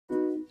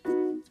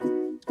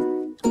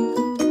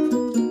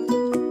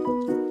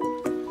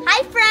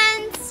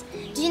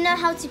know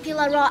how to peel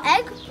a raw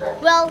egg?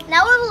 Well,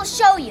 now we will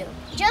show you.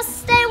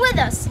 Just stay with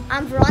us.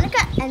 I'm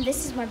Veronica and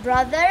this is my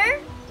brother,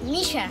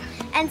 Misha.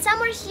 And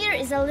somewhere here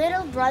is a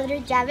little brother,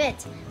 David.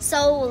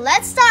 So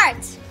let's start.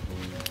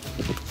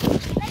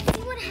 Let's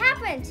see what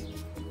happened.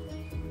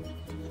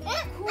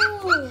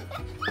 Cool.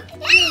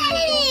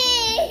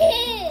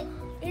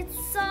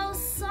 It's so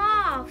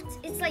soft.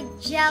 It's like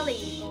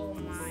jelly. Oh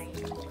my.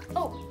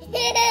 Oh.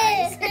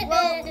 Nice.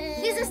 Well,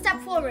 here's a step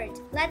forward.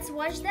 Let's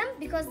watch them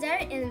because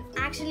they're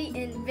actually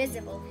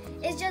invisible.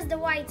 It's just the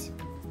white.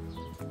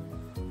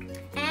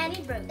 And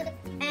it broke.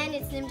 And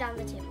it slipped down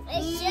the table.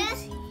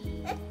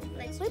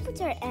 We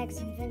put our eggs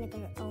in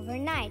vinegar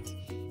overnight.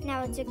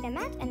 Now I took them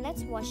out and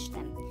let's wash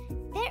them.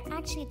 They're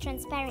actually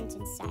transparent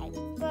inside,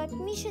 but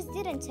Misha's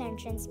didn't turn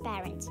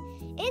transparent.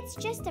 It's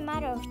just a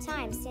matter of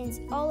time since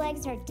all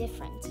eggs are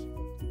different.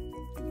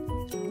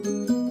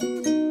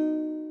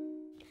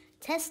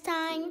 Test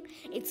time.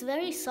 It's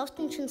very soft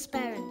and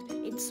transparent.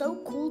 It's so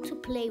cool to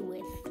play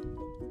with.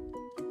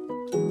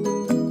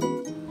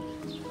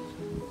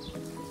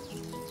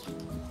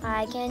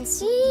 I can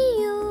see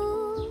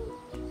you.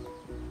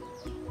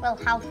 Well,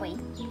 halfway.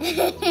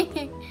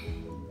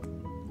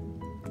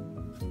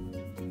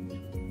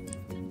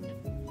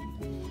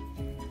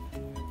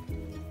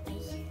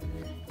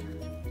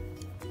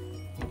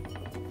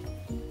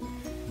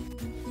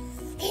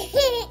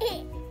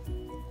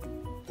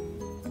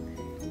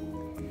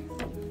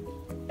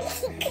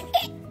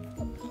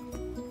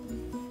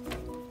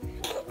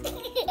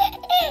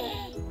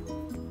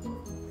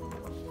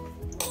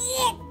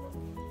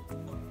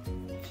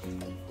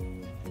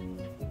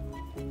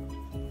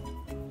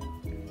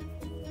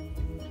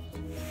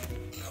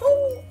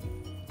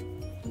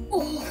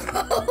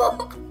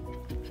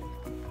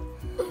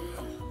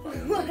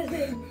 What an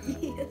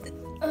idea.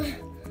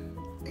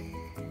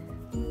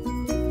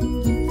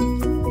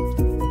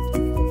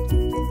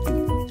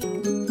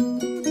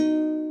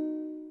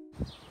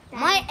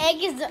 My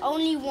egg is the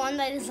only one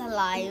that is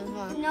alive.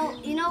 No,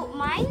 you know,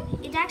 mine,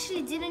 it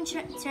actually didn't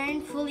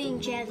turn fully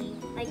in jelly.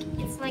 Like,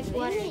 it's like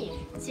water. Really?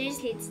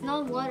 Seriously, it's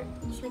not water.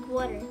 It's like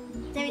water.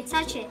 Let me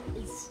touch it.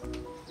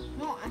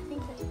 No, I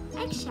think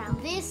that Eggshell.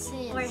 this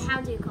is. Or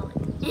how do you call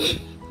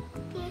it?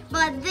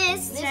 But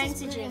this turns is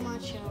to pretty jelly.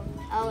 much.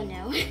 Oh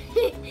no.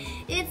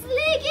 It's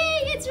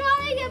leaking! It's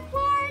falling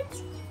apart!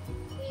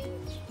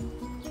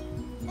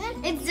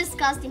 It's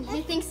disgusting.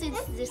 He thinks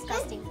it's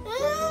disgusting.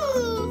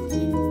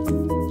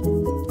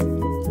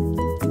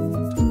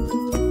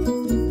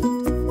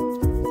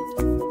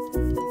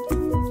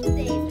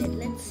 David,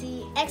 let's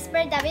see.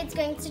 Expert David's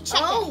going to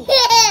check Oh.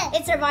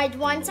 it. It survived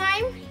one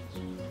time.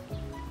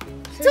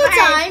 Two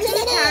times.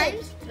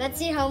 Let's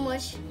see how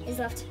much is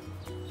left.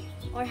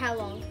 Or how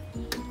long.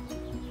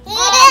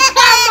 Oh,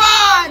 come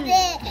on!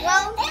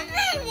 Well,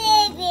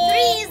 3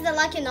 is the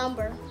lucky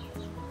number.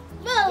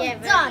 Well, Yeah,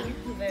 done.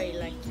 Very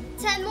lucky.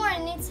 10 more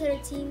and it's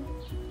 13.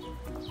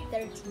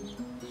 13.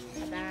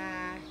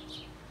 Ta-da.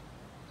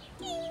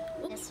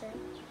 Yes, sir.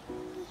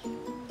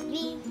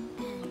 The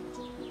end.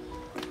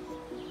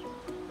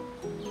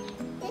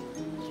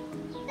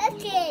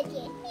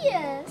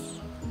 Yes.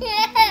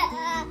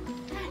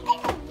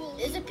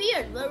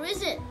 Disappeared. Where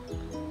is it?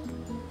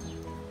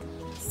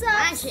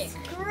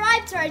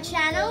 Subscribe to our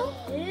channel,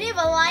 leave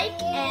a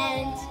like,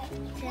 and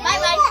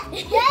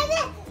bye-bye.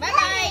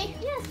 Bye-bye.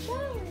 Yes,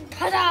 bye.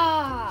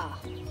 Ta-da!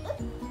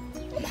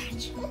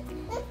 Magic.